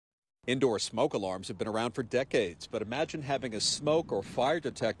Indoor smoke alarms have been around for decades, but imagine having a smoke or fire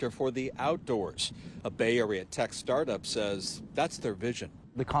detector for the outdoors. A Bay Area tech startup says that's their vision.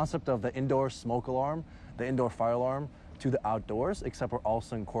 The concept of the indoor smoke alarm, the indoor fire alarm, to the outdoors, except we're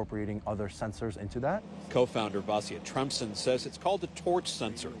also incorporating other sensors into that. Co-founder Vasya Tremson says it's called a torch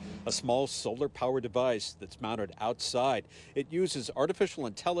sensor, a small solar-powered device that's mounted outside. It uses artificial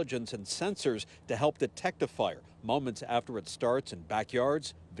intelligence and sensors to help detect a fire moments after it starts in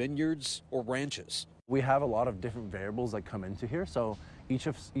backyards, vineyards, or ranches. We have a lot of different variables that come into here. So each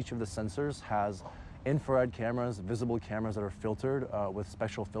of the sensors has infrared cameras, visible cameras that are filtered with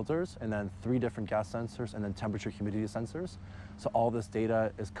special filters, and then 3 different gas sensors, and then temperature humidity sensors. So all this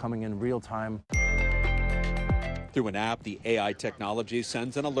data is coming in real time. Through an app, the AI technology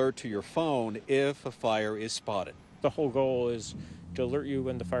sends an alert to your phone if a fire is spotted. The whole goal is to alert you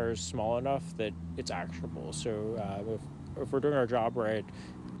when the fire is small enough that it's actionable. So if we're doing our job right,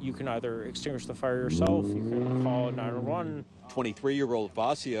 you can either extinguish the fire yourself, you can call 911. 23-year-old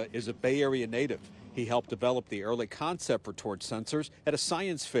Vasya is a Bay Area native. He helped develop the early concept for torch sensors at a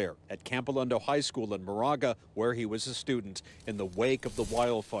science fair at Campolendo High School in Moraga, where he was a student in the wake of the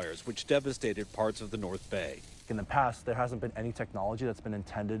wildfires, which devastated parts of the North Bay. In the past, there hasn't been any technology that's been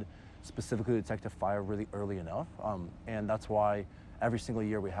intended specifically to detect a fire really early enough, and that's why every single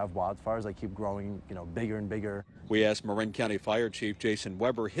year we have wildfires that keep growing, bigger and bigger. We asked Marin County Fire Chief Jason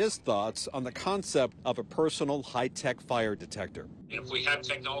Weber his thoughts on the concept of a personal high-tech fire detector. If we have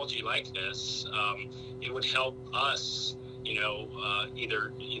technology like this, it would help us,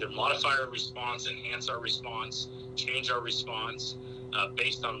 either modify our response, enhance our response, change our response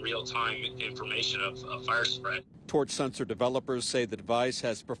based on real-time information of fire spread. Torch sensor developers say the device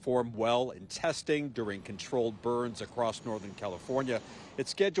has performed well in testing during controlled burns across Northern California.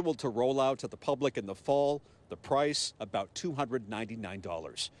 It's scheduled to roll out to the public in the fall. The price, about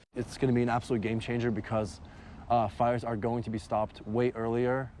 $299. It's going to be an absolute game changer because fires are going to be stopped way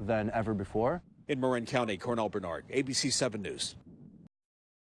earlier than ever before. In Marin County, Cornell Bernard, ABC 7 News.